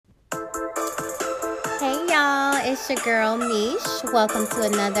it's your girl Meesh. Welcome to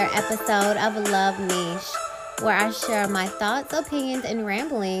another episode of Love Meesh, where I share my thoughts, opinions, and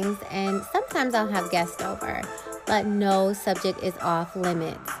ramblings, and sometimes I'll have guests over, but no subject is off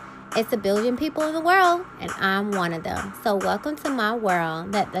limits. It's a billion people in the world, and I'm one of them. So welcome to my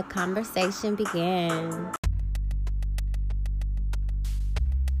world. Let the conversation begin.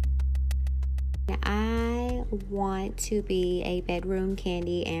 I want to be a bedroom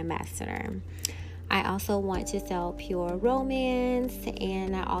candy ambassador. I also want to sell pure romance,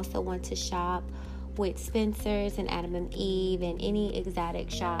 and I also want to shop with Spencer's and Adam and Eve and any exotic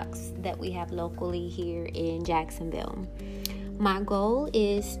shops that we have locally here in Jacksonville. My goal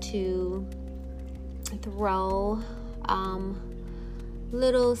is to throw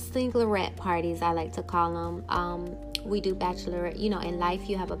little singlerette parties, I like to call them. We do bachelorette, in life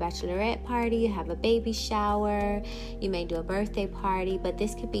you have a bachelorette party, you have a baby shower, you may do a birthday party, but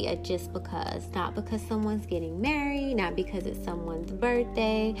this could be a just because, not because someone's getting married, not because it's someone's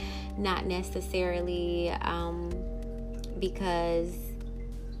birthday, not necessarily because,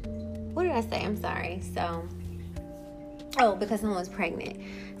 what did I say? I'm sorry. Because someone's pregnant.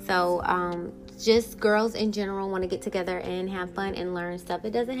 So, just girls in general want to get together and have fun and learn stuff.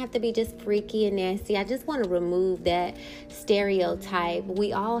 It doesn't have to be just freaky and nasty. I just want to remove that stereotype.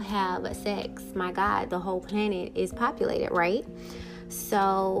 We all have sex. My God, the whole planet is populated, right?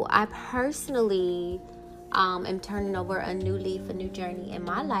 So I personally am turning over a new leaf, a new journey in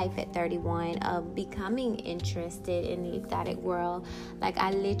my life at 31 of becoming interested in the exotic world. Like,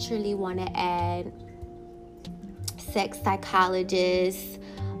 I literally want to add sex psychologists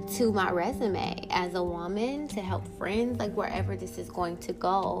to my resume as a woman to help friends, like wherever this is going to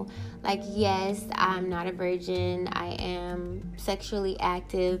go. Like, yes, I'm not a virgin, I am sexually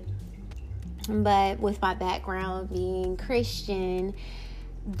active, but with my background being Christian,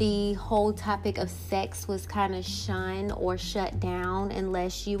 the whole topic of sex was kind of shunned or shut down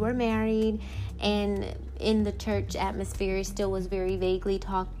unless you were married, and in the church atmosphere it still was very vaguely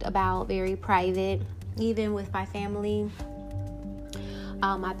talked about, very private. Even with my family,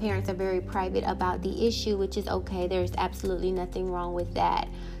 my parents are very private about the issue, which is okay. There's absolutely nothing wrong with that.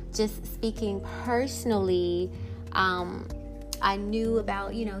 Just speaking personally, I knew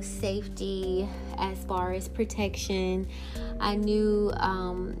about, safety as far as protection. I knew,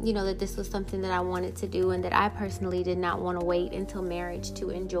 that this was something that I wanted to do and that I personally did not want to wait until marriage to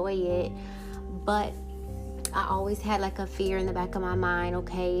enjoy it. But I always had like a fear in the back of my mind.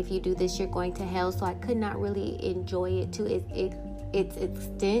 Okay, if you do this, you're going to hell. So I could not really enjoy it to its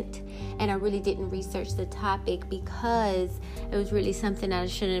extent, and I really didn't research the topic because it was really something that I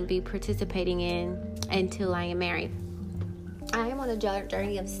shouldn't be participating in until I am married. I am on a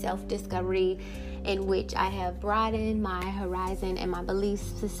journey of self-discovery in which I have broadened my horizon and my belief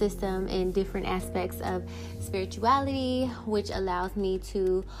system in different aspects of spirituality, which allows me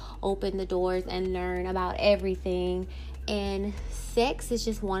to open the doors and learn about everything. And sex is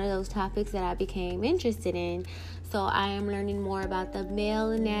just one of those topics that I became interested in. So I am learning more about the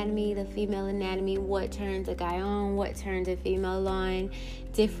male anatomy, the female anatomy, what turns a guy on, what turns a female on,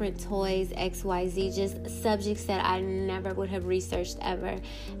 different toys, XYZ, just subjects that I never would have researched ever.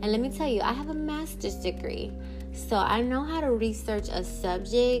 And let me tell you, I have a master's degree. So I know how to research a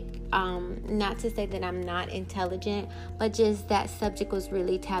subject, not to say that I'm not intelligent, but just that subject was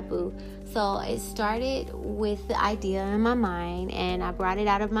really taboo. So it started with the idea in my mind, and I brought it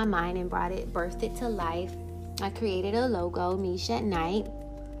out of my mind and birthed it to life. I created a logo, Meesh Night.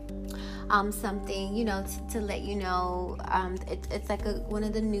 Something, to let you know, it's like one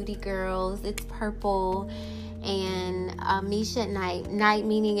of the nudie girls. It's purple, and Meesh night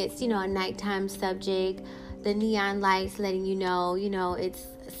meaning it's, a nighttime subject. The neon lights letting you know, it's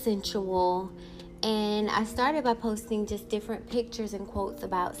sensual. And I started by posting just different pictures and quotes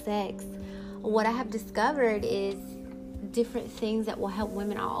about sex. What I have discovered is different things that will help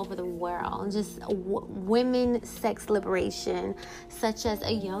women all over the world. Just women sex liberation, such as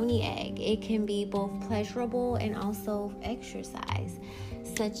a yoni egg. It can be both pleasurable and also exercise,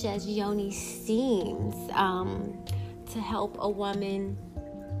 such as yoni steams, to help a woman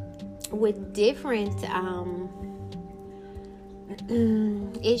with different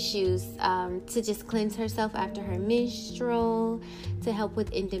issues, to just cleanse herself after her menstrual, to help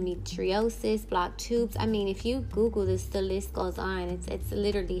with endometriosis, blocked tubes. I mean, if you Google this, the list goes on. It's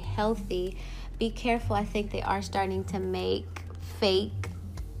literally healthy. Be careful. I think they are starting to make fake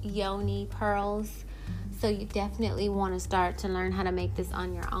yoni pearls, so you definitely want to start to learn how to make this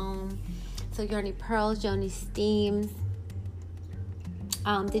on your own. So yoni pearls, yoni steams,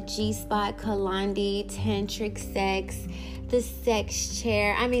 the G-spot, Kalandi, tantric sex, the sex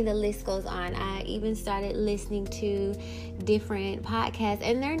chair. I mean, the list goes on. I even started listening to different podcasts,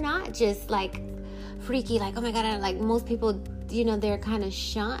 and they're not just like freaky, like, oh my God, like most people, they're kind of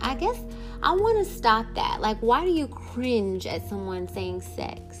shunned. I guess I want to stop that. Like, why do you cringe at someone saying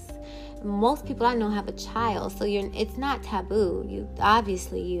sex? Most people I know have a child, so it's not taboo. You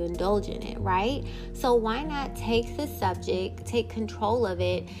indulge in it, right? So why not take the subject, take control of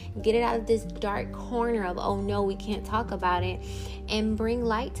it, get it out of this dark corner of, oh no, we can't talk about it, and bring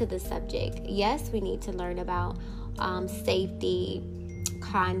light to the subject. Yes, we need to learn about safety,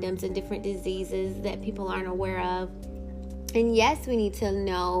 condoms, and different diseases that people aren't aware of. And yes, we need to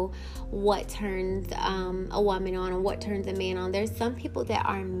know what turns a woman on and what turns a man on. There's some people that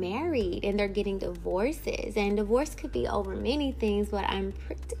are married and they're getting divorces, and divorce could be over many things, but I'm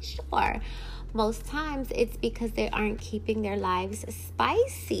pretty sure most times it's because they aren't keeping their lives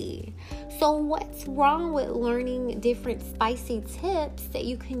spicy. So what's wrong with learning different spicy tips that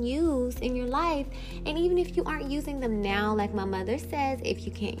you can use in your life? And even if you aren't using them now, like my mother says, if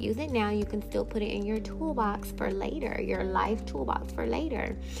you can't use it now, you can still put it in your toolbox for later, your life toolbox for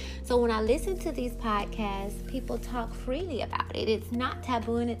later. So when I listen to these podcasts, people talk freely about it. It's not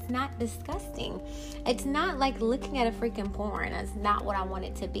taboo and it's not disgusting. It's not like looking at a freaking porn. That's not what I want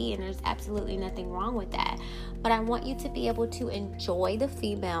it to be, and there's absolutely nothing wrong with that. But I want you to be able to enjoy the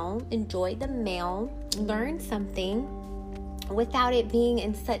female, enjoy the male, learn something without it being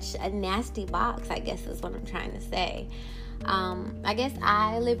in such a nasty box, I guess is what I'm trying to say. I guess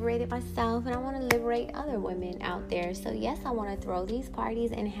I liberated myself, and I want to liberate other women out there. So yes, I want to throw these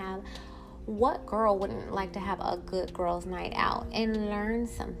parties and have, what girl wouldn't like to have a good girls' night out and learn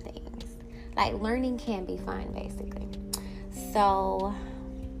some things? Like, learning can be fun, basically. So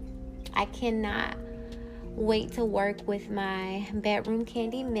I cannot wait to work with my bedroom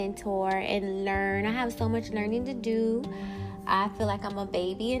candy mentor and learn. I have so much learning to do. I feel like I'm a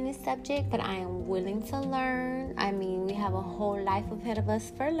baby in this subject, but I am willing to learn. I mean, we have a whole life ahead of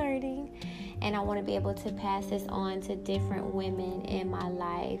us for learning, and I want to be able to pass this on to different women in my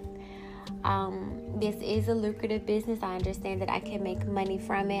life. This is a lucrative business. I understand that I can make money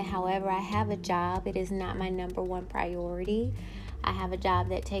from it. However, I have a job. It is not my number one priority. I have a job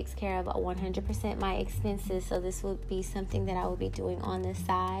that takes care of 100% my expenses, so this would be something that I will be doing on the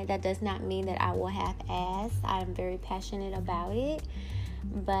side. That does not mean that I will half-ass. I'm very passionate about it,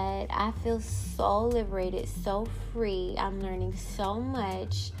 but I feel so liberated, so free. I'm learning so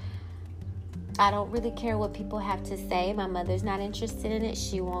much. I don't really care what people have to say. My mother's not interested in it.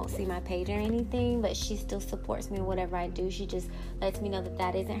 She won't see my page or anything, but she still supports me in whatever I do. She just lets me know that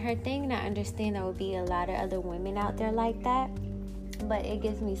that isn't her thing, and I understand there will be a lot of other women out there like that. But it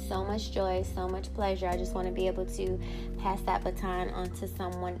gives me so much joy, so much pleasure. I just want to be able to pass that baton on to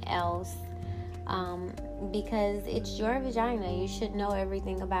someone else, because it's your vagina. You should know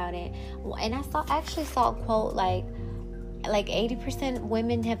everything about it. And I actually saw a quote like 80%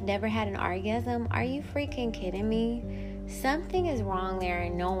 women have never had an orgasm. Are you freaking kidding me? Something is wrong there,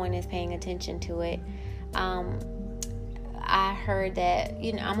 and no one is paying attention to it. I heard that,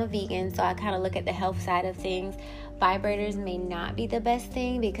 I'm a vegan, so I kind of look at the health side of things. Vibrators may not be the best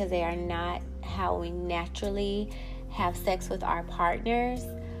thing because they are not how we naturally have sex with our partners,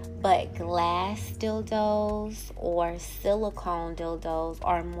 but glass dildos or silicone dildos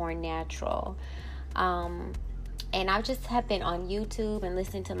are more natural. And I just have been on YouTube and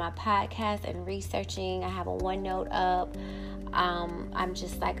listening to my podcast and researching. I have a OneNote up. I'm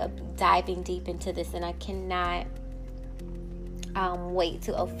just diving deep into this, and I cannot wait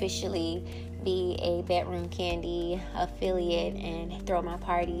to officially be a Bedroom Candy affiliate and throw my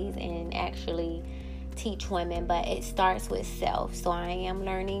parties and actually teach women. But it starts with self. So I am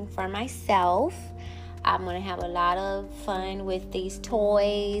learning for myself. I'm going to have a lot of fun with these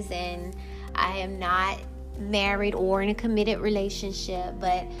toys, and I am not married or in a committed relationship,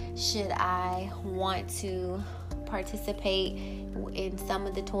 but should I want to participate in some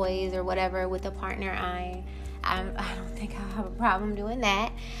of the toys or whatever with a partner, I don't think I'll have a problem doing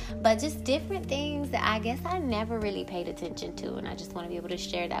that. But just different things that I guess I never really paid attention to, and I just want to be able to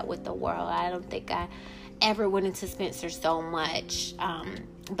share that with the world. I don't think I ever went into Spencer so much,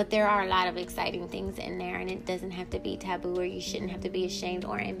 but there are a lot of exciting things in there, and it doesn't have to be taboo, or you shouldn't have to be ashamed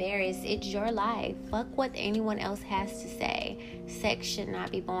or embarrassed. It's your life. Fuck what anyone else has to say. Sex should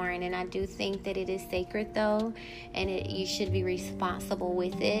not be boring, and I do think that it is sacred though, and you should be responsible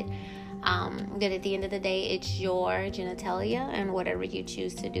with it. That at the end of the day, it's your genitalia, and whatever you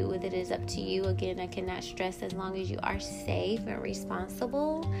choose to do with it is up to you. Again, I cannot stress, as long as you are safe and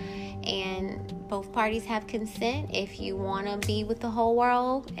responsible and both parties have consent. If you want to be with the whole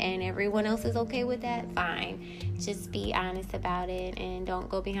world and everyone else is okay with that, fine. Just be honest about it and don't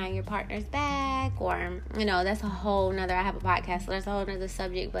go behind your partner's back, or that's a whole nother, I have a podcast, so that's a whole nother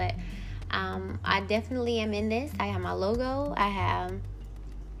subject. But I definitely am in this. I have my logo, I have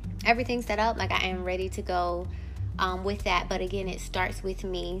everything set up, like I am ready to go with that. But again, it starts with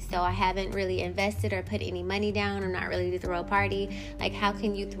me. So I haven't really invested or put any money down. I'm not ready to throw a party. Like, how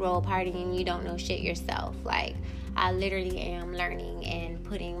can you throw a party and you don't know shit yourself? Like, I literally am learning and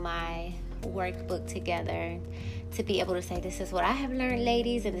putting my workbook together to be able to say, this is what I have learned,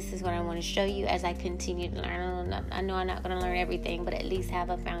 ladies, and this is what I want to show you as I continue to learn. I know I'm not going to learn everything, but at least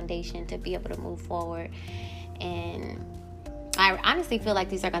have a foundation to be able to move forward. And I honestly feel like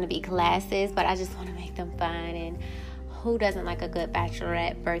these are going to be classes, but I just want to make them fun. And who doesn't like a good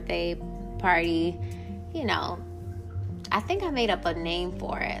bachelorette birthday party? I think I made up a name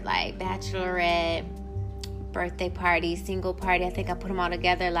for it, like bachelorette birthday party, single party. I think I put them all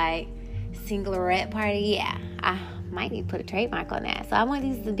together, like singlerette party. Yeah, I might need to put a trademark on that. So I want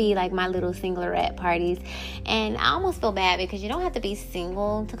these to be like my little singlerette parties. And I almost feel bad because you don't have to be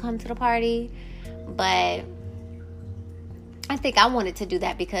single to come to the party, but I think I wanted to do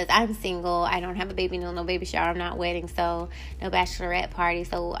that because I'm single. I don't have a baby, no baby shower. I'm not wedding, so no bachelorette party.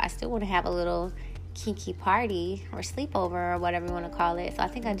 So I still want to have a little kinky party or sleepover or whatever you want to call it. So I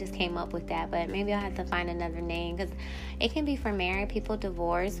think I just came up with that, but maybe I'll have to find another name because it can be for married people,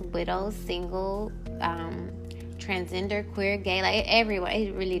 divorced, widows, single, transgender, queer, gay, like everyone.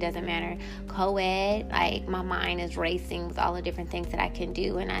 It really doesn't matter. Co-ed, like my mind is racing with all the different things that I can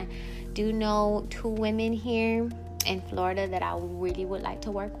do. And I do know 2 women here in Florida that I really would like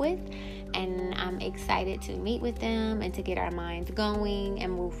to work with, and I'm excited to meet with them and to get our minds going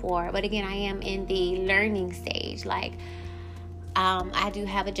and move forward. But again, I am in the learning stage. Like, I do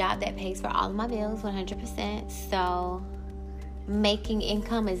have a job that pays for all of my bills 100%, so making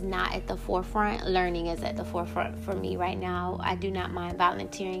income is not at the forefront. Learning is at the forefront for me right now. I do not mind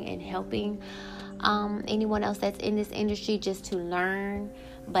volunteering and helping anyone else that's in this industry just to learn.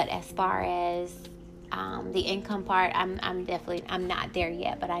 But as far as the income part, I'm not there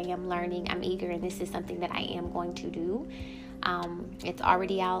yet, but I am learning. I'm eager, and this is something that I am going to do. It's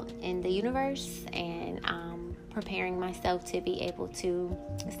already out in the universe, and I'm preparing myself to be able to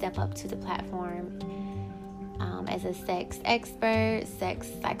step up to the platform as a sex expert, sex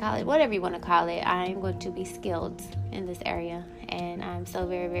psychologist, whatever you want to call it. I'm going to be skilled in this area, and I'm so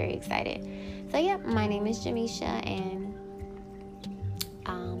very, very excited. So yeah, my name is Jamisha, and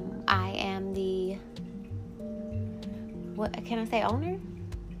I am the, what can I say, owner,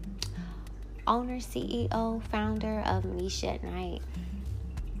 CEO, founder of Meesh Night.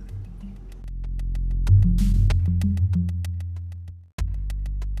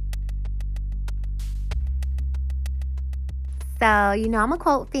 So, I'm a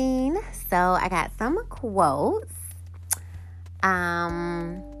quote fiend, so I got some quotes.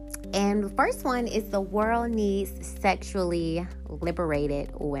 And the first one is, the world needs sexually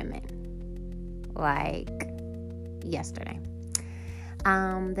liberated women. Like yesterday.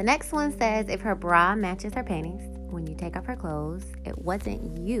 The next one says, if her bra matches her panties when you take off her clothes, it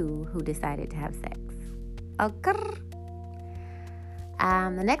wasn't you who decided to have sex. Okay.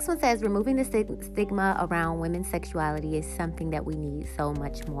 The next one says, removing the stigma around women's sexuality is something that we need so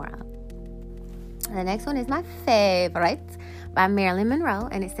much more of. The next one is my favorite, by Marilyn Monroe,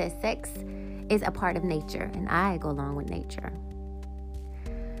 and it says, sex is a part of nature, and I go along with nature.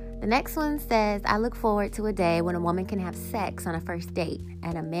 The next one says, I look forward to a day when a woman can have sex on a first date,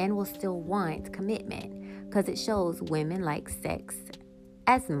 and a man will still want commitment, because it shows women like sex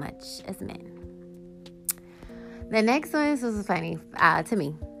as much as men. The next one, this was funny to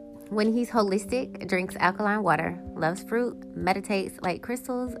me. When he's holistic, drinks alkaline water, loves fruit, meditates like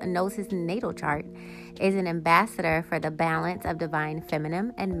crystals, knows his natal chart, is an ambassador for the balance of divine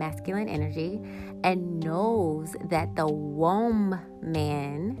feminine and masculine energy, and knows that the womb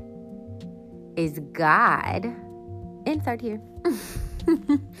man is God. Insert here.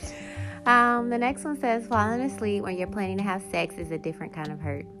 The next one says, falling asleep when you're planning to have sex is a different kind of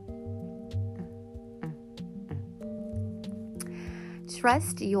hurt.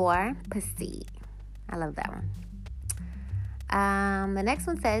 Trust your pussy. I love that one. The next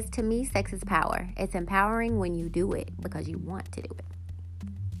one says, to me, sex is power. It's empowering when you do it because you want to do it.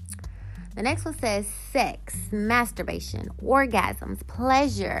 The next one says, sex, masturbation, orgasms,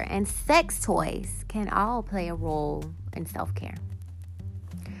 pleasure, and sex toys can all play a role in self-care.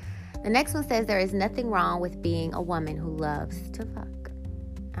 The next one says there is nothing wrong with being a woman who loves to fuck.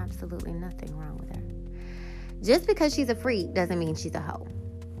 Absolutely nothing wrong with her. Just because she's a freak doesn't mean she's a hoe.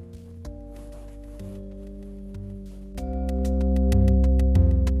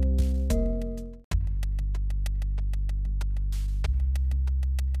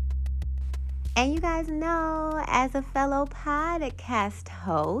 And you guys know, as a fellow podcast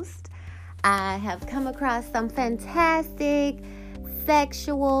host, I have come across some fantastic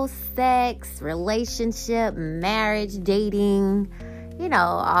sexual, sex, relationship, marriage, dating,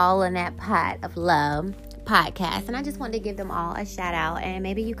 all in that pot of love podcasts. And I just wanted to give them all a shout out, and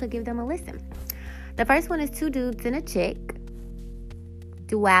maybe you could give them a listen. The first one is Two Dudes and a Chick,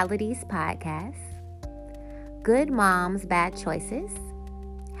 Dualities Podcast, Good Moms, Bad Choices,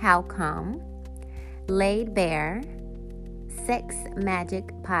 How Come, Laid Bare, Sex Magic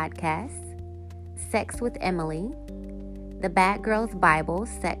Podcast, Sex with Emily, The Bad Girls Bible,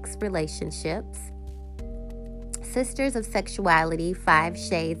 Sex Relationships, Sisters of Sexuality, 5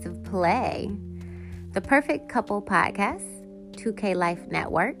 Shades of Play, The Perfect Couple Podcast, 2K Life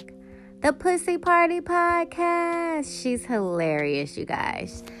Network, The Pussy Party Podcast. She's hilarious, you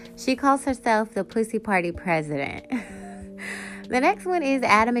guys. She calls herself the Pussy Party President. The next one is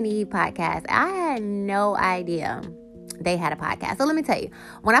Adam and Eve Podcast. I had no idea they had a podcast. So let me tell you,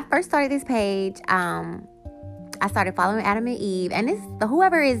 when I first started this page, I started following Adam and Eve, and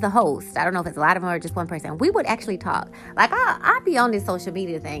whoever is the host, I don't know if it's a lot of them or just one person, we would actually talk. Like, I'll be on this social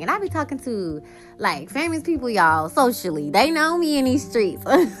media thing, and I'll be talking to, like, famous people, y'all, socially. They know me in these streets.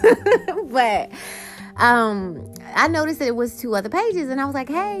 But I noticed that it was 2 other pages, and I was like,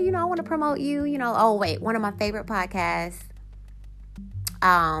 hey, I want to promote you, Oh, wait, one of my favorite podcasts,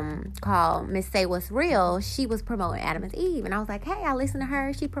 called Miss Say What's Real, she was promoting Adam and Eve, and I was like, hey, I listen to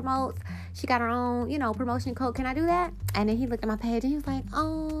her, she got her own, promotion code, can I do that? And then he looked at my page and he was like,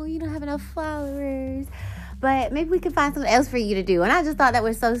 oh, you don't have enough followers, but maybe we can find something else for you to do. And I just thought that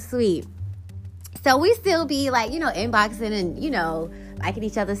was so sweet. So we still be like, inboxing and, liking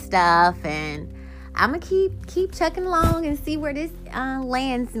each other's stuff, and I'm gonna keep chucking along and see where this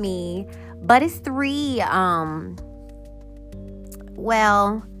lands me. But it's 3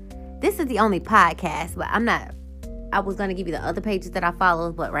 well, this is the only podcast, but I was going to give you the other pages that I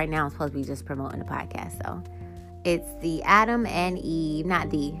follow, but right now I'm supposed to be just promoting the podcast. So it's the Adam and Eve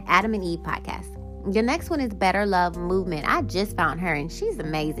podcast. The next one is Better Love Movement. I just found her, and she's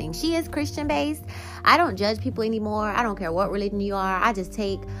amazing. She is Christian based. I don't judge people anymore. I don't care what religion you are. I just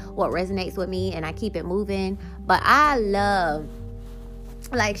take what resonates with me and I keep it moving. But I love,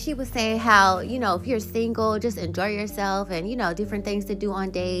 like she was saying, how, if you're single, just enjoy yourself, and, different things to do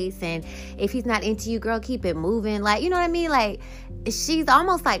on dates. And if he's not into you, girl, keep it moving. Like, you know what I mean? Like, she's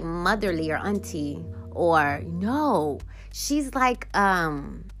almost like motherly or auntie, or no, she's like a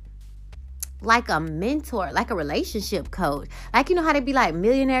mentor, like a relationship coach. Like, how they be like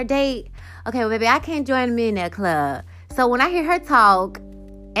millionaire date? Okay, well, baby, I can't join the millionaire club. So when I hear her talk,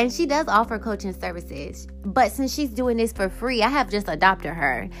 and she does offer coaching services, but since she's doing this for free, I have just adopted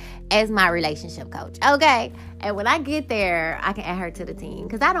her as my relationship coach. Okay. And when I get there, I can add her to the team,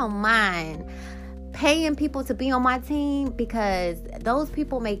 because I don't mind paying people to be on my team, because those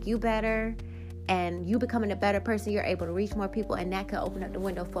people make you better, and you becoming a better person, you're able to reach more people, and that could open up the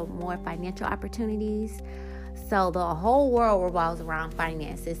window for more financial opportunities. So the whole world revolves around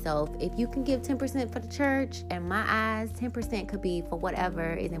finances. So if you can give 10% for the church, in my eyes, 10% could be for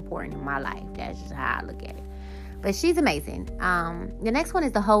whatever is important in my life. That's just how I look at it. But she's amazing. The next one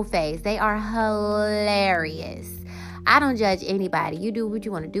is the Whole Phase. They are hilarious. I don't judge anybody. You do what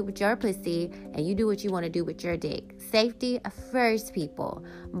you want to do with your pussy, and you do what you want to do with your dick. Safety first, people.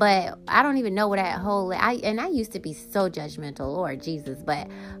 But I don't even know what that whole... I used to be so judgmental, Lord Jesus. But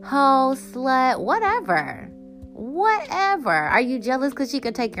hoe, slut, whatever. Are you jealous because she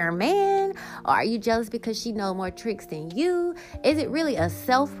could take your man? Or are you jealous because she know more tricks than you? Is it really a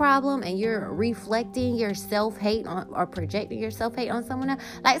self problem, and you're reflecting your self-hate or projecting your self-hate on someone else?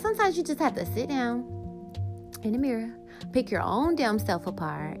 Like, sometimes you just have to sit down in the mirror, pick your own damn self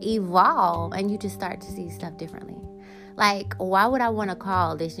apart, evolve, and you just start to see stuff differently. Like, why would I want to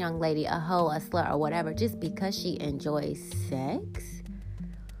call this young lady a hoe, a slut, or whatever, just because she enjoys sex?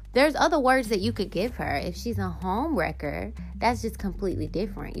 There's other words that you could give her. If she's a home wrecker, that's just completely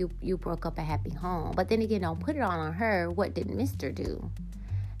different. You broke up a happy home. But then again, don't put it all on her. What did Mr. do?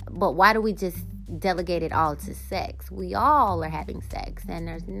 But why do we just delegate it all to sex? We all are having sex, and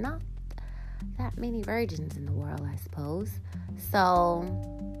there's not that many virgins in the world, I suppose. So,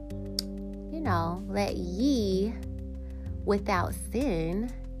 let ye without sin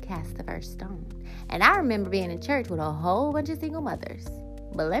cast the first stone. And I remember being in church with a whole bunch of single mothers.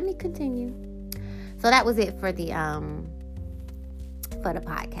 But let me continue. So that was it for the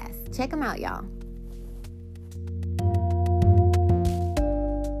podcast. Check them out, y'all.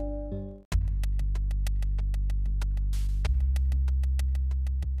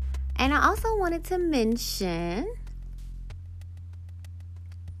 And I also wanted to mention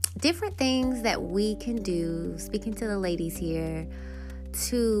different things that we can do, speaking to the ladies here,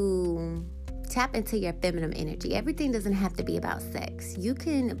 to tap into your feminine energy. Everything doesn't have to be about sex. You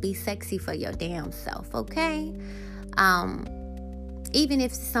can be sexy for your damn self, okay? Even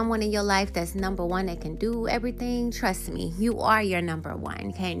if someone in your life that's number one that can do everything, trust me, you are your number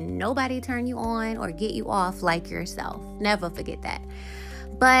one. Can't nobody turn you on or get you off like yourself. Never forget that.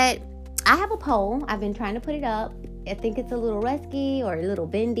 But I have a poll. I've been trying to put it up. I think it's a little risky or a little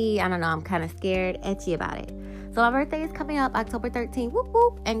bendy. I don't know. I'm kind of scared, edgy about it. So my birthday is coming up October 13th. Whoop,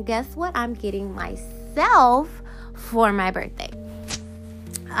 whoop. And guess what? I'm getting myself for my birthday.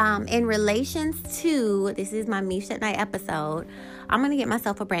 In relations to, this is my Meesh Night episode, I'm going to get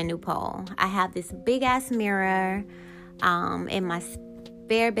myself a brand new pole. I have this big ass mirror in my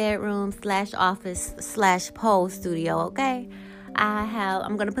spare bedroom / office / pole studio, okay?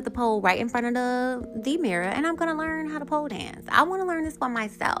 I'm going to put the pole right in front of the mirror, and I'm going to learn how to pole dance. I want to learn this for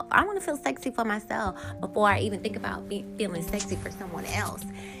myself. I want to feel sexy for myself before I even think about feeling sexy for someone else.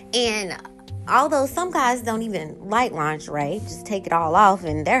 And although some guys don't even like lingerie, just take it all off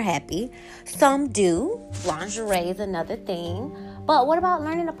and they're happy. Some do. Lingerie is another thing. But what about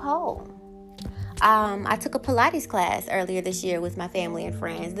learning to pole? I took a Pilates class earlier this year with my family and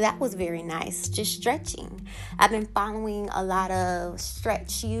friends. That was very nice, just stretching. I've been following a lot of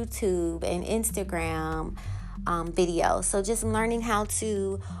stretch YouTube and Instagram videos. So just learning how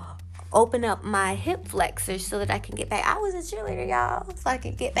to open up my hip flexors so that I can get back. I was a cheerleader, y'all, so I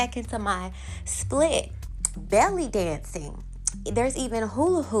can get back into my split belly dancing. There's even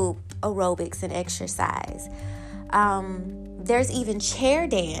hula hoop aerobics and exercise. There's even chair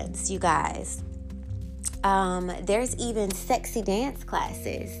dance, you guys. There's even sexy dance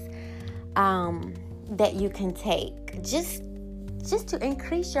classes that you can take just to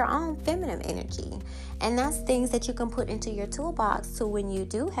increase your own feminine energy. And that's things that you can put into your toolbox, so when you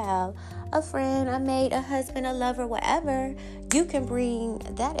do have a friend, a mate, a husband, a lover, whatever, you can bring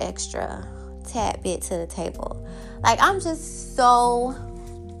that extra tad bit to the table. Like, I'm just so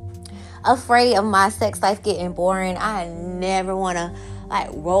afraid of my sex life getting boring. I never want to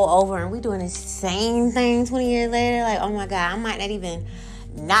roll over and we doing the same thing 20 years later. Like, oh my God, I might not even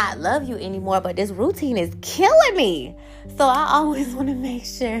not love you anymore, but this routine is killing me. So I always want to make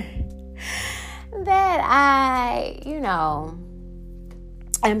sure that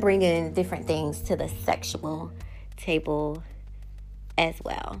I'm bringing different things to the sexual table as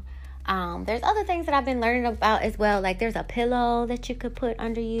well. There's other things that I've been learning about as well. Like, there's a pillow that you could put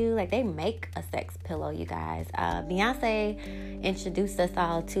under you. Like, they make a sex pillow, you guys. Beyonce introduced us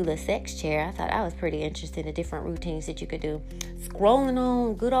all to the sex chair. I thought that was pretty interesting, the different routines that you could do. Scrolling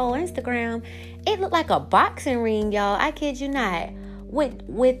on good old Instagram, it looked like a boxing ring, y'all. I kid you not. With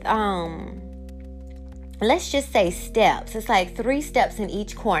let's just say steps. It's like 3 steps in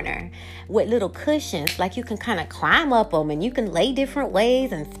each corner with little cushions. Like, you can kind of climb up them and you can lay different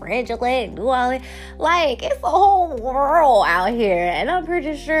ways and spread your leg and do all that. Like, it's a whole world out here. And I'm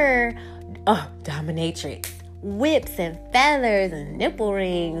pretty sure, dominatrix, whips and feathers and nipple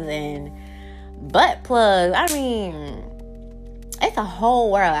rings and butt plugs. I mean, it's a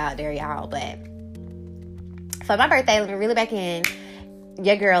whole world out there, y'all. But for my birthday, let me reel it back in.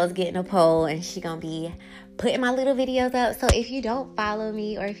 Your girl is getting a pole, and she gonna be putting my little videos up. So if you don't follow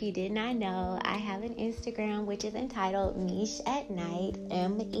me, or if you did not know, I have an Instagram which is entitled Meesh at Night,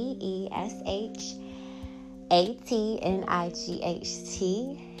 MEESHATNIGHT,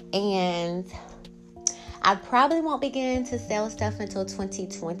 and I probably won't begin to sell stuff until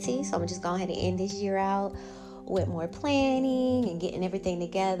 2020. So I'm just going ahead and end this year out with more planning and getting everything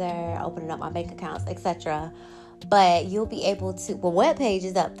together, opening up my bank accounts, etc. But you'll be able to, web page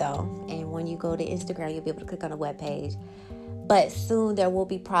is up though. And when you go to Instagram, you'll be able to click on the web page. But soon there will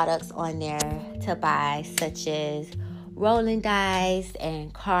be products on there to buy, such as rolling dice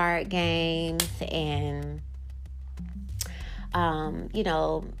and card games and,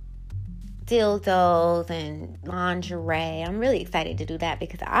 dildos and lingerie. I'm really excited to do that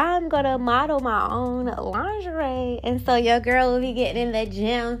because I'm going to model my own lingerie. And so your girl will be getting in the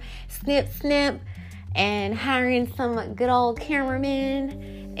gym, snip, and hiring some good old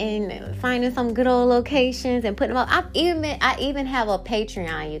cameramen and finding some good old locations and putting them up. I even have a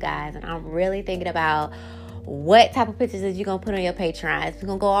Patreon, you guys, and I'm really thinking about what type of pictures is you gonna put on your Patreon. It's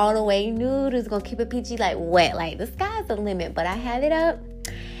gonna go all the way nude. It's gonna keep it PG, like what? Like, the sky's the limit. But I have it up.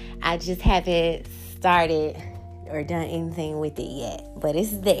 I just haven't started or done anything with it yet. But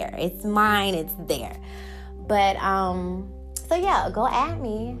it's there. It's mine. It's there. But, so yeah, go at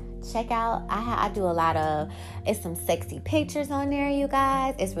me. Check out, I do a lot of, it's some sexy pictures on there, you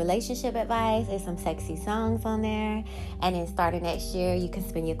guys. It's relationship advice. It's some sexy songs on there. And then starting next year, you can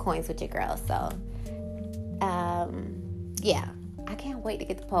spend your coins with your girl. So, yeah, I can't wait to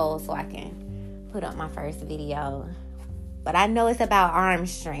get the poll so I can put up my first video. But I know it's about arm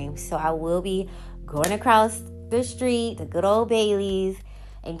strength, so I will be going across the street, the good old Baileys,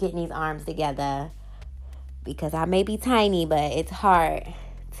 and getting these arms together. Because I may be tiny, but it's hard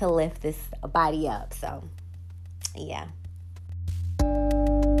to lift this body up. So, yeah.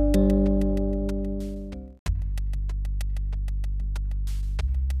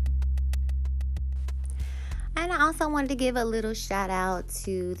 And I also wanted to give a little shout out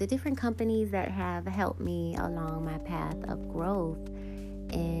to the different companies that have helped me along my path of growth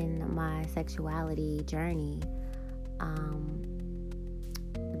in my sexuality journey.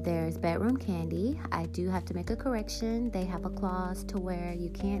 There's Bedroom Candy. I do have to make a correction. They have a clause to where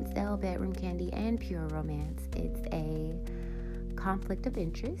you can't sell Bedroom Candy and Pure Romance. It's a conflict of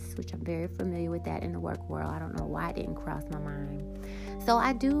interest, which I'm very familiar with that in the work world. I don't know why it didn't cross my mind. So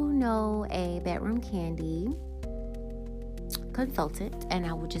I do know a Bedroom Candy consultant, and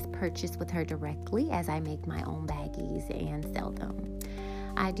I will just purchase with her directly as I make my own baggies and sell them.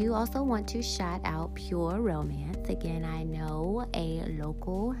 I do also want to shout out Pure Romance. Again, I know a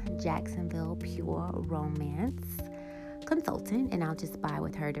local Jacksonville Pure Romance consultant, and I'll just buy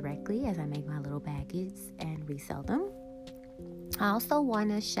with her directly as I make my little baggies and resell them. I also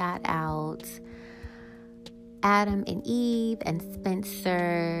want to shout out Adam and Eve and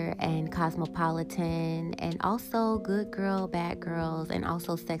Spencer and Cosmopolitan, and also Good Girl, Bad Girls, and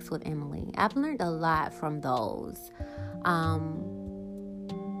also Sex with Emily. I've learned a lot from those.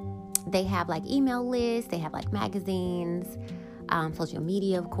 They have like email lists, they have like magazines, social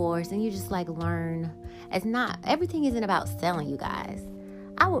media, of course, and you just like learn. It's not, everything isn't about selling, you guys.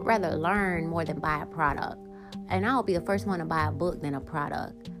 I would rather learn more than buy a product. And I'll be the first one to buy a book than a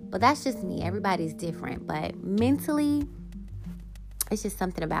product. But that's just me. Everybody's different. But mentally, it's just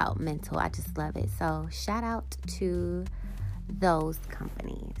something about mental. I just love it. So shout out to those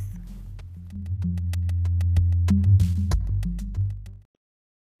companies.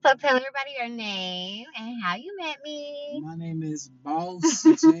 So tell everybody your name and how you met me. My name is Boss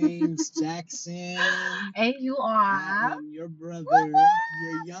James Jackson. And you are? I am your brother,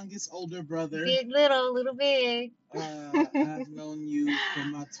 your youngest older brother. Big, little big. I've known you for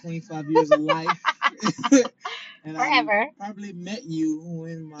my 25 years of life. And Forever. I probably met you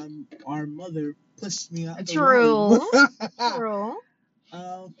when our mother pushed me out the True. room. True.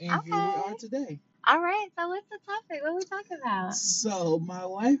 And here we are today. All right, so what's the topic? What are we talking about? So my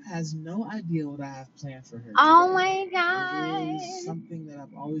wife has no idea what I have planned for her. Oh today. my God! It is something that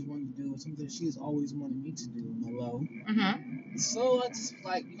I've always wanted to do, something she has always wanted me to do, Malo. Mm-hmm. So I just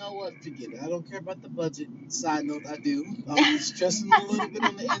like, you know what, forget it. I don't care about the budget. Side note, I do. I'm stressing a little bit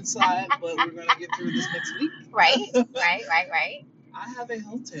on the inside, but we're gonna get through this next week. Right. I have a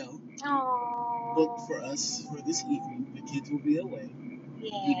hotel Oh. booked for us for this evening. The kids will be away.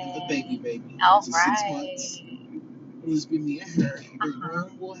 Even the baby. All which right. is 6 months. It'll just be me and her. The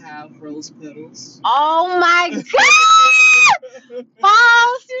room will have rose petals. Oh my God!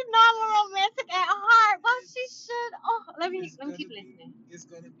 Boss, you're not romantic at heart. Boss, she should. Oh, let me keep listening. It's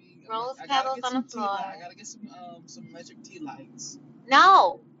gonna be rose petals on the floor. I gotta get some electric tea lights.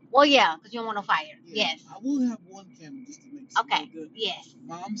 No. Well, yeah, because you don't want no fire. Yeah. Yes. I will have one candle just to make it okay. Good. Yes.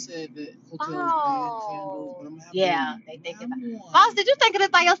 Mom said that hotels ban candles, but I'm gonna have yeah, one. They think about it. Boss, did you think of this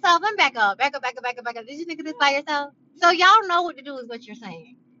by yourself? Let me back up. Did you think of this by yourself? So y'all know what to do is what you're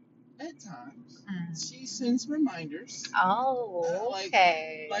saying. At times. She sends reminders. Oh,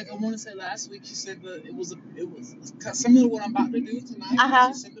 okay. Like I want to say last week, she said that it was similar to what I'm about to do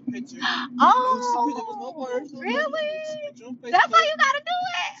tonight. She sent a picture. Oh, it was no words. Really? That's how you gotta do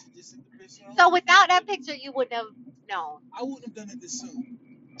it. She just sent the picture. So without that picture, you wouldn't have known. I wouldn't have done it this soon.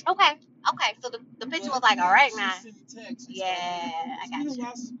 Okay. So the picture was like, all right, man. Yeah, I got you.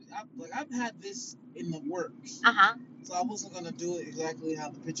 I've had this in the works. So I wasn't gonna do it exactly how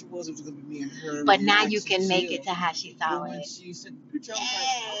the picture was. It was gonna be me and her. But now you can make it to how she saw it. When she sent the picture, I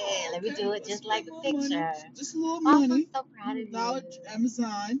was like, let me do it just like the money. picture. Just a little Boss, I'm money. so proud of Dollar you.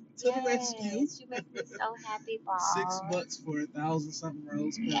 Amazon to the rescue. Yes, you make me so happy, boss. $6 for 1,000 something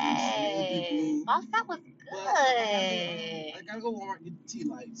rose petals. Yes, boss, that was But good. I gotta go Walmart and get the tea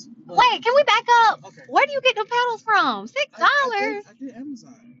lights. But, Wait, can we back up? okay. Where do you get the petals from? $6. I did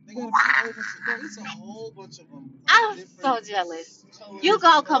Amazon. They got a whole bunch of, no, it's a whole bunch of them. Like I'm so different jealous. colors. You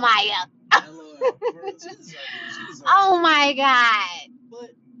go, Kamaya. LOL. She deserves it. She deserves Oh it. my God,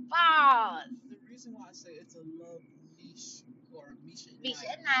 But boss. the reason why I say it's a love niche or Meesh Meesh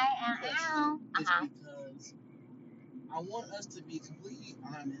Night Night. question is because I want us to be completely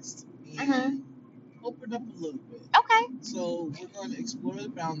honest Mhm. and open up a little bit. Okay. So we're going to explore the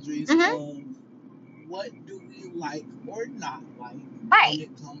boundaries Mhm. of what do we like or not like Right. when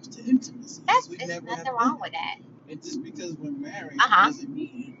it comes to intimacy. That's We there's never nothing have wrong been. with that. And just because we're married doesn't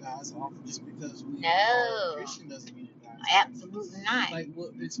mean it dies off. Just because we are No, Christian doesn't mean it dies off. absolutely not. Like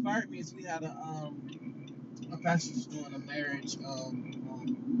what inspired me is we had a pastor was doing a marriage a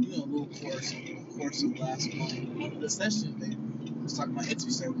little course over the course of last month. The session they was talking about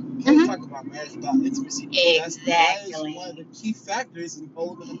intimacy. We can't talk about marriage without intimacy. Exactly. That is one of the key factors in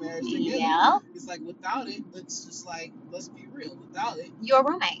holding a marriage together. Yep. It's like without it, it's just like, let's be real. Without it, Your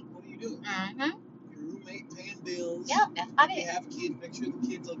roommate. what are you doing? Mhm. Your roommate paying bills. Yep, that's about If you it. have kids, make sure the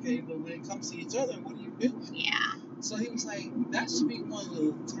kids okay. But when it comes to each other, what do you do? Yeah. So he was like, that should be one of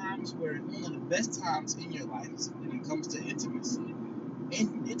the times where one of the best times in your life when it comes to intimacy.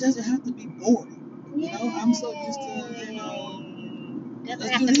 And it doesn't have to be boring. You know, I'm so used to, doesn't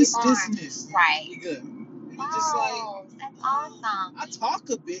let's have do to this, be this, boring. and this. Right. Be good. And Oh, it's just like, that's awesome. I talk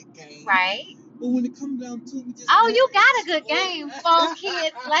a big game. Right. But when it comes down to it, we just Oh, never you got a good explore. game, 4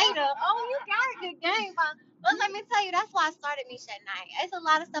 kids later. Oh, you got a good game, boss. But let me tell you, that's why I started Meesh at Night. It's a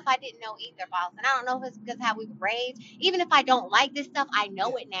lot of stuff I didn't know either, boss. And I don't know if it's because how we were raised. Even if I don't like this stuff, I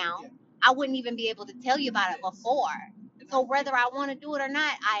know it now. Yeah. I wouldn't even be able to tell you about it before. And So whether I want to do it or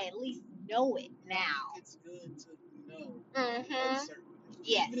not, I at least know it I now. think it's good to know Mhm. certain things.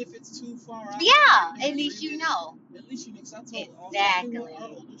 Yes. Even if it's too far out. Yeah, at least you know. At least you know. Because I told Exactly. our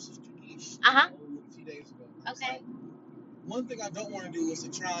older sister Niche Uh-huh. a few days ago. I was Okay. like, one thing I don't want to do is to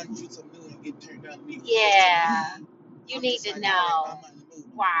try and shoot something new and get turned down immediately. Yeah. You I'm need just to like, know. all right, I'm not in the mood.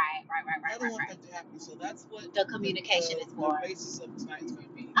 Right. I don't want that to happen. So that's what The communication is for. The basis of tonight is going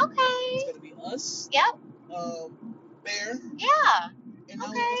to be. Okay. It's going to be us. Yep. Bear. Yeah. And I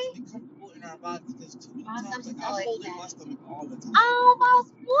want us to be comfortable in our bodies because too many times, like, I hold in my stomach all the time. Oh,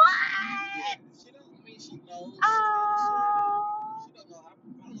 boss, what? Yeah. She don't. I mean, she knows. Oh. She don't know. I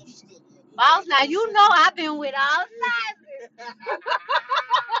don't know if she still knows. Boss, now you know I've been with all sizes.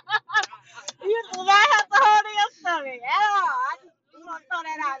 You do not have to hold in your stomach at all. I just want to throw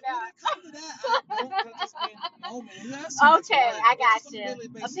that out there. When it comes to that, I don't just be in the moment. Okay, I got you.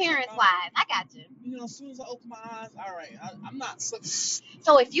 Appearance-wise, I got you. You know, as soon as I open my eyes, all right, I'm not so.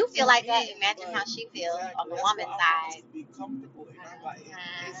 So if you feel like that, imagine how she feels on the woman's I want us side. to be comfortable in our body.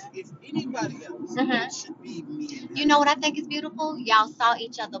 If anybody else, it should be me and her. You know what I think is beautiful? Y'all saw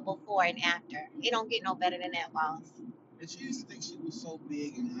each other before and after. It don't get no better than that, boss. And she used to think she was so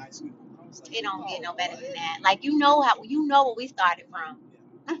big in high school. I was like, it don't get no better than that. Like you know where we started from.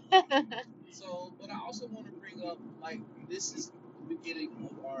 Yeah. So, but I also want to bring up, like, this is the beginning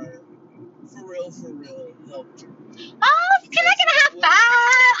of our for real help journey. Oh, can I get a high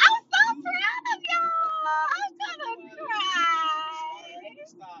five? I'm so proud of y'all. I'm gonna cry.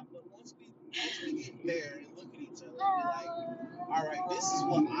 Stop, but once we get there and look at each other and be like, all right, this is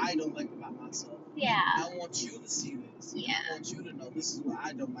what I don't like about myself. Yeah. I want you to see this. Yeah. I want you to know this is what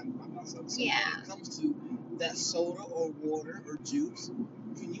I don't like about myself. So yeah. when it comes to that soda or water or juice,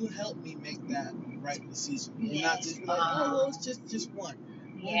 can you help me make that right decision? And not just be like, oh, well, it's just one.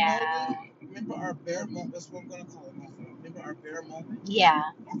 Yeah. Remember our bear moment? That's what I'm going to call it. Remember our bear moment? Yeah.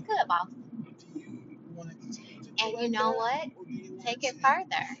 That's good, boss. Do you want to continue to do And like you know that, what? Take it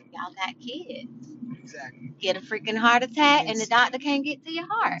further. Y'all got kids. Exactly. Get a freaking heart attack and the doctor can't get to your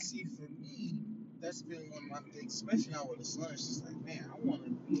heart. See, for me, that's been one of my things, especially now with the son. It's just like, man, I want to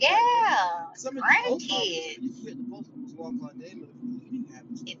be grandkids. You can get the post office walk all day, but if the eating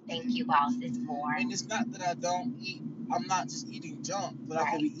habits. Thank you, boss. It's more. And it's not that I don't eat. I'm not just eating junk, but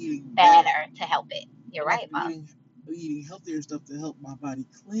I could be eating better to help it. You're right, boss. Eating healthier stuff to help my body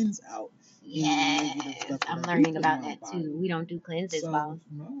cleanse out. Yes, I'm learning about that too. We don't do cleanses, boss.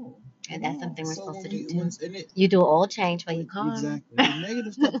 No. And that's something we're supposed to do too. You do oil change for your car. Exactly. When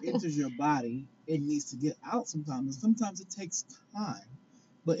negative stuff enters your body, it needs to get out sometimes. And sometimes it takes time.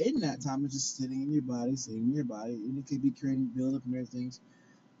 But in that time, it's just sitting in your body, and it could be creating buildup and everything.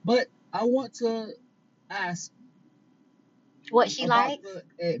 But I want to ask, What she about likes? the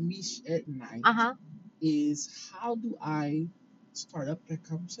at Meesh at Night is how do I start up that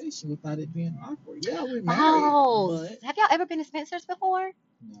conversation without it being awkward? Yeah, we're married, but Have y'all ever been to Spencer's before?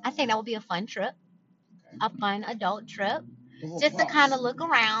 no. I think that would be a fun trip, Okay. a fun adult trip, Well, just to pause. kind of look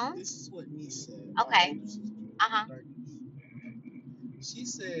around. This is what Meesh said. Okay. My older sister. Uh-huh. She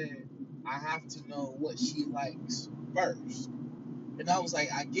said I have to know what she likes first. And I was like,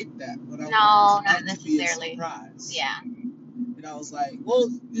 I get that, but I No, want not tonight to be a necessarily. surprise. Yeah. And I was like, well,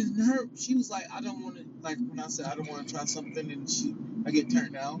 she was like, I don't want to, like, when I said I don't want to try something and I get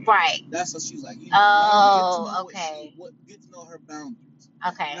turned down. Right. That's what she was like, Oh, okay. Get to know her boundaries.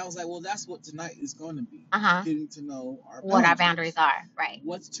 Okay. And I was like, well, that's what tonight is going to be. Uh-huh. Getting to know what our boundaries are. Right.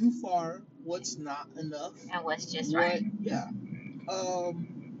 What's too far, what's not enough. And what's just right. Yeah.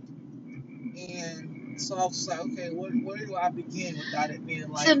 And so I was like, okay, where do I begin without it being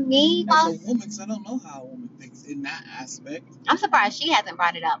like, to me, as a woman, because I don't know how a woman thinks in that aspect. I'm surprised she hasn't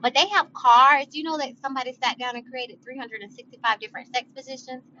brought it up. But they have cards. You know that somebody sat down and created 365 different sex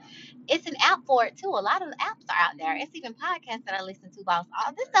positions? It's an app for it too. A lot of apps are out there. It's even podcasts that I listen to, boss.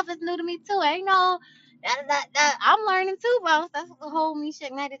 All this stuff is new to me too. Ain't no that I'm learning too, boss. That's what the whole Meesh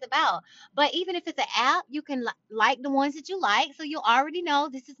Night is about. But even if it's an app, you can like the ones that you like, so you already know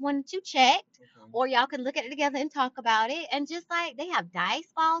this is one that you checked. Okay. Or y'all can look at it together and talk about it. And just like they have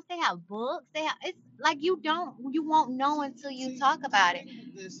dice balls, they have books, it's like you won't know until you talk about it.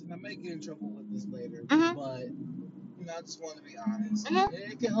 This, and I may get in trouble with this later, Mm-hmm. but I just want to be honest.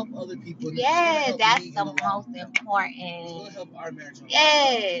 Mm-hmm. It can help other people. Yes, that's the most important. It's going to help our marriage.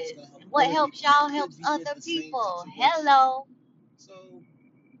 Yes. What helps y'all helps other people. Hello. So,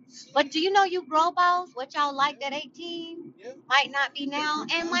 but do you know you grow, boss? What y'all liked at 18 might not be now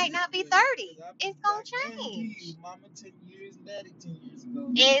and might not be 30. It's going to change. Mama 10 years and daddy 10 years ago.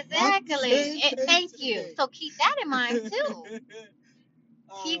 Exactly. Thank you. So keep that in mind too.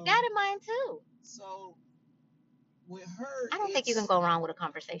 Keep that in mind too. So with her, I don't think you can go wrong with a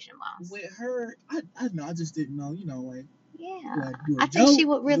conversation, boss. With her, I know, I just didn't know, like. Yeah. I think she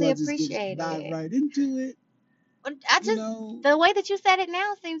would really appreciate it. Dive right into it. I just the way that you said it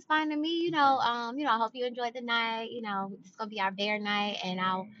now seems fine to me. I hope you enjoyed the night. It's gonna be our bear night, and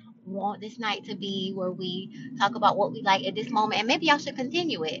I want this night to be where we talk about what we like at this moment, and maybe y'all should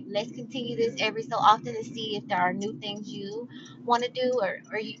continue it. Let's continue this every so often to see if there are new things you want to do,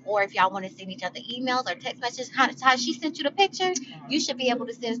 or if y'all want to send each other emails or text messages. How she sent you the picture, you should be able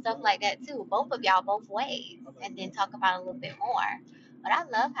to send stuff like that too. Both of y'all, both ways, and then talk about it a little bit more. But I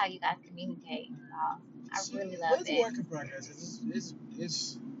love how you guys communicate. I really love it. It's a work in progress.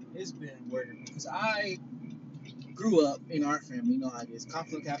 It's been working because I grew up in our family. You know how it is.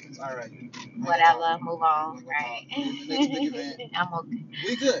 Conflict happens. All right. Whatever. Move on. Right. The next big event. I'm okay.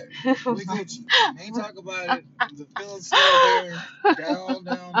 We good. We Gucci. Ain't talk about it. The feeling's still there. Down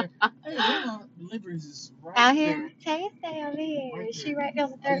there. Hey, Grandma Deliveries is right out there. Here. Tay stay over here. Right she right there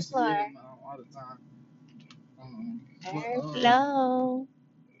on the third floor. All the time. Third floor.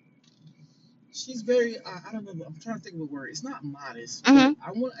 She's very, I don't know, I'm trying to think of a word. It's not modest.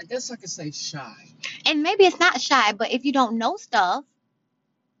 Mm-hmm. But I guess I could say shy. And maybe it's not shy, but if you don't know stuff,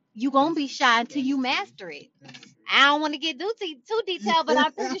 you gonna be shy until you master it. I don't want to get too detailed, but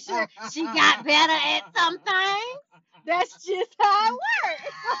I'm pretty sure she got better at some things. That's just how it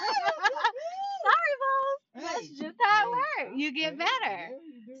works. Sorry, boss. That's just how it works. You get better.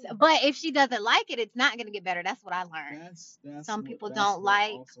 But if she doesn't like it, it's not gonna get better. That's what I learned. Some people don't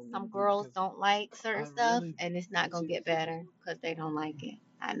like, some girls don't like certain stuff, and it's not gonna get better because they don't like it.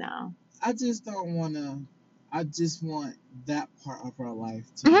 I know. I just don't want to. I just want that part of our life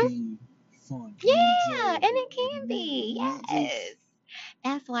to be fun. Yeah, and it can be. Yes.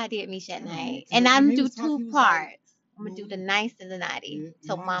 That's why I did Meesh at Night. And I'm gonna do two parts. I'm gonna do the nice and the naughty,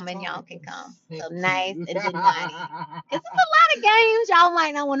 so mama and y'all can come. So nice and then naughty. Cause there's a lot of games y'all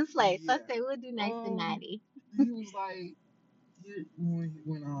might not want to play. So I say we'll do nice and naughty. He was like, when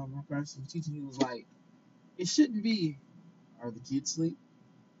my pastor was teaching, he was like, it shouldn't be. Are the kids asleep?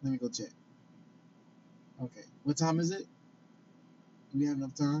 Let me go check. Okay. What time is it? Do we have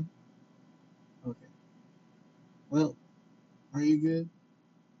enough time? Okay. Well, are you good?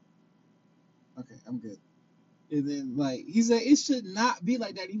 Okay, I'm good. And then, like, he said it should not be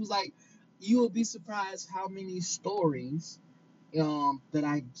like that. He was like, you will be surprised how many stories that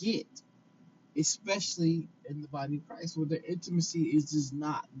I get, especially in the body of Christ, where the intimacy is just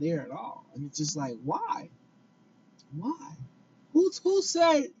not there at all. And it's just like, why? Why? Who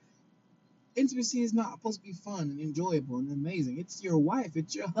said intimacy is not supposed to be fun and enjoyable and amazing? It's your wife.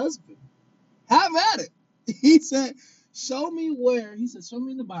 It's your husband. Have at it. He said, show me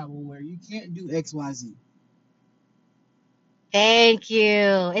in the Bible where you can't do X, Y, Z. Thank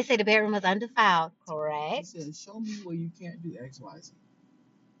you. It said the bedroom was undefiled. He Correct. said, show me where you can't do X, Y, Z.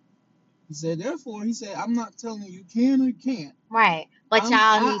 He said, therefore, he said, I'm not telling you can or can't. Right. But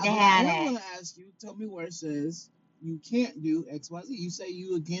y'all need to But have I am that. going to ask you, tell me where it says you can't do X, Y, Z. You say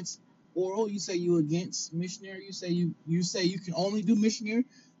you against oral. You say you against missionary. You say you can only do missionary.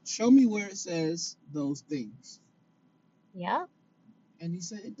 Show me where it says those things. Yep. And he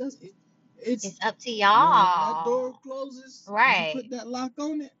said it does. It's up to When y'all. that door closes, Right. you put that lock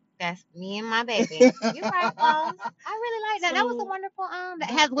on it. That's me and my baby. You're right, boss. I really like that. That was a wonderful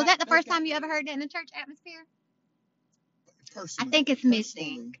was that the first time you ever heard that in the church atmosphere? Personally, I think it's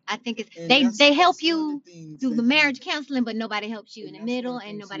missing. I think it's and they help that's one of you the things do the that marriage counseling, but nobody helps you in and the that's one middle, of the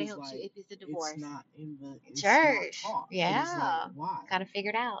and things she nobody was helps you like, if it's a divorce. it's not in the Church. Not taught. It's Yeah. like, why? Gotta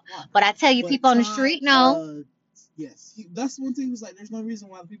figure it out. Why? But I tell you, But people on the street know. Yes, that's one thing. He was like, there's no reason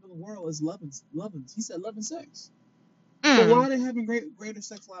why the people in the world is loving. He said, loving sex. But why are they having greater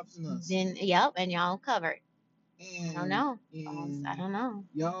sex lives than us? Then yep, and y'all covered. And, I don't know. I don't know.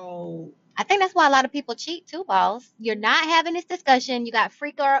 Y'all. I think that's why a lot of people cheat too, boss. You're not having this discussion. You got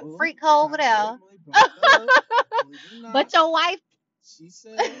freak over there. But your wife. She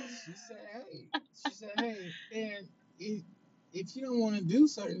said, hey, and if you don't want to do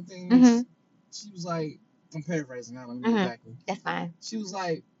certain things, she was like, I'm paraphrasing, I don't know exactly. That's fine. She was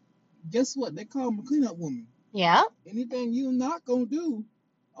like, guess what? They call them a cleanup woman. Yeah. Anything you're not gonna do,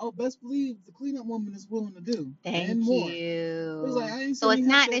 best believe the cleanup woman is willing to do. Thank you. It was like, so it's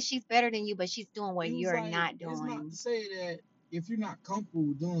not that she's better than you, but she's doing what you're like, not doing. It's not to say that if you're not comfortable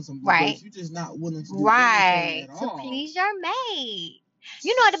with doing something, right? You're just not willing to do anything at all. To please your mate.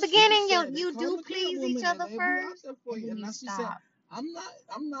 You know, at the beginning, you do please each other first. And then you stop. I'm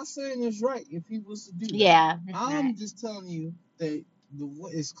not saying it's right if he was to do that. Yeah, I'm just telling you that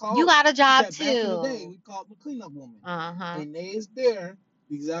it's called. You got a job too. Back in the day, we called the cleanup woman. And they is there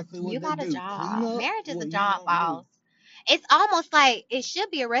exactly what you they got do. A job. Clean up. Marriage is a job, boss. It's almost like it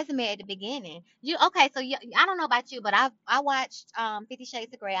should be a resume at the beginning. So I don't know about you, but I watched 50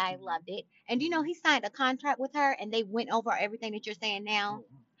 Shades of Grey. I loved it. And you know, he signed a contract with her, and they went over everything that you're saying now.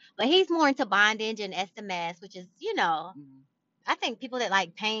 But he's more into bondage and SMS, which is, I think people that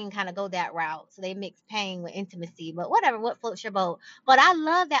like pain kind of go that route. So they mix pain with intimacy. But whatever, what floats your boat. But I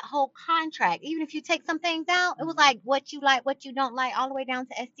love that whole contract. Even if you take some things out, it was like what you like, what you don't like, all the way down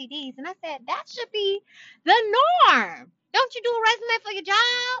to STDs. And I said, that should be the norm. Don't you do a resume for your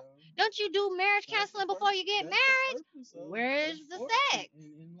job? Don't you do marriage counseling before you get married? Where's the sex?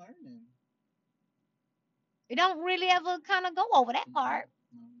 You don't really ever kind of go over that part.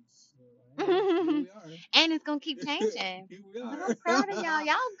 And it's gonna keep changing. But I'm proud of y'all.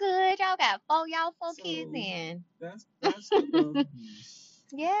 Y'all good. Y'all got four kids in. That's the love.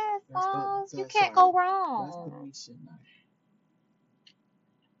 Yes, boss. You can't go wrong. That's the Meesh Night.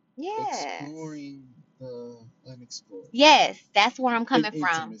 Yes. Exploring the unexplored. Yes, that's where I'm coming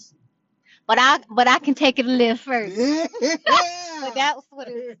from. But I can take it a little further. But that's what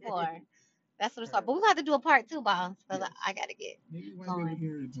it's for. That's what it's for. But we're gonna have to do a part 2, boss. Because I gotta get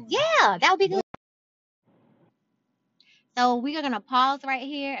going. Yeah, that would be good. So we are gonna pause right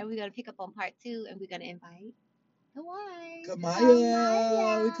here, and we're gonna pick up on part 2, and we're gonna invite the wife.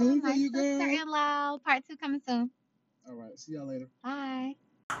 Kamaya, we coming for you, girl. Sister-in-law. Part 2 coming soon. All right, see y'all later. Bye.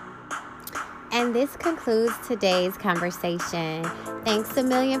 And this concludes today's conversation. Thanks a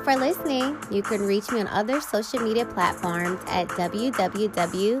million for listening. You can reach me on other social media platforms at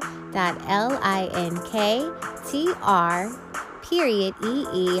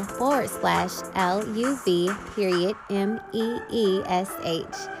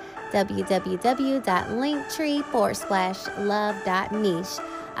www.linktree/love.meesh.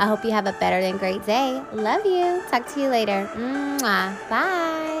 I hope you have a better than great day. Love you. Talk to you later. Mwah.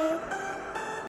 Bye.